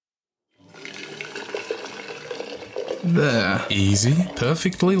There. Easy.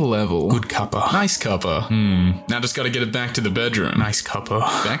 Perfectly level. Good cuppa. Nice cuppa. Now just gotta get it back to the bedroom. Nice cuppa.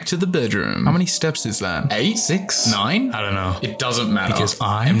 Back to the bedroom. How many steps is that? 8? 6? 9? I don't know. It doesn't matter. Because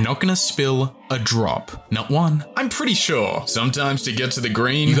I am not gonna spill a drop. Not one. I'm pretty sure. Sometimes to get to the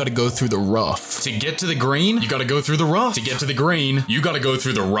green, you gotta go through the rough. To get to the green, you gotta go through the rough. To get to the green, you gotta go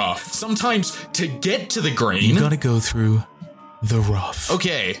through the rough. Sometimes to get to the green, you gotta go through the rough.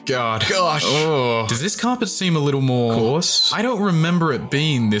 Okay. God. Gosh. Oh. Does this carpet seem a little more coarse? I don't remember it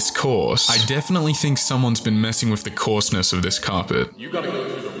being this coarse. I definitely think someone's been messing with the coarseness of this carpet. You gotta go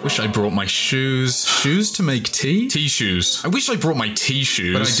through the rough. Wish I brought my shoes. Shoes to make tea? Tea shoes. I wish I brought my tea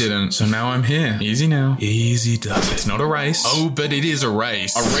shoes. But I didn't. So now I'm here. Easy now. Easy does it. It's not a race. Oh, but it is a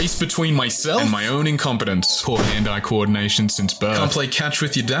race. A race between myself and my own incompetence. Poor hand-eye coordination since birth. Can't play catch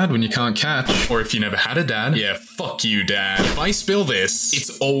with your dad when you can't catch. Or if you never had a dad. Yeah, fuck you, dad. If I spill this,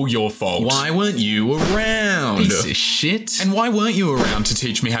 it's all your fault. Why weren't you around? Piece of shit. And why weren't you around to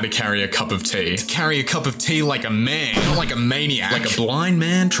teach me how to carry a cup of tea? To carry a cup of tea like a man, not like a maniac. Like a blind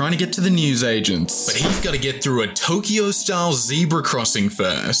man trying to get to the newsagents. But he's got to get through a Tokyo-style zebra crossing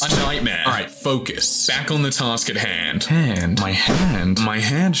first. A nightmare. Alright, focus. Back on the task at hand. Hand? My hand? My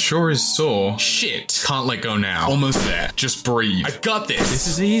hand sure is sore. Shit. Can't let go now. Almost there. Just breathe. I've got this. This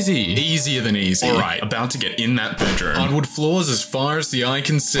is easy. Easier than easy. Alright, about to get in that bedroom. Hardwood floors as far as the eye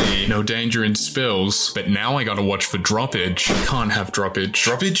can see. No danger in spills. But now I gotta watch for droppage. Can't have droppage.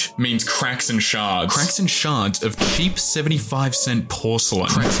 Droppage means cracks and shards. Cracks and shards of cheap 75-cent porcelain.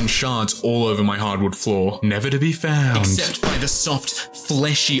 Cracks and shards all over my hardwood floor. Never to be found. Except by the soft,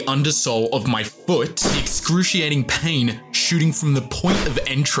 fleshy undersole of my foot. The excruciating pain shooting from the point of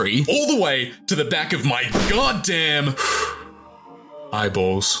entry all the way to the back of my goddamn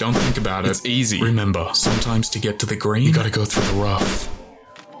eyeballs. Don't think about it. It's easy. Remember, sometimes to get to the green, you gotta go through the rough.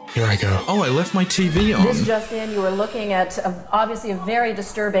 Here I go. Oh, I left my TV on. This just in, you are looking at obviously a very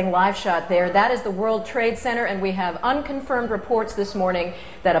disturbing live shot there. That is the World Trade Center, and we have unconfirmed reports this morning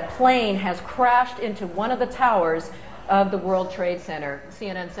that a plane has crashed into one of the towers of the World Trade Center.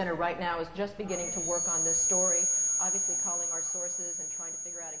 CNN Center right now is just beginning to work on this story, obviously calling our sources and trying to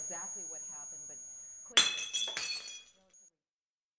figure out exactly what happened.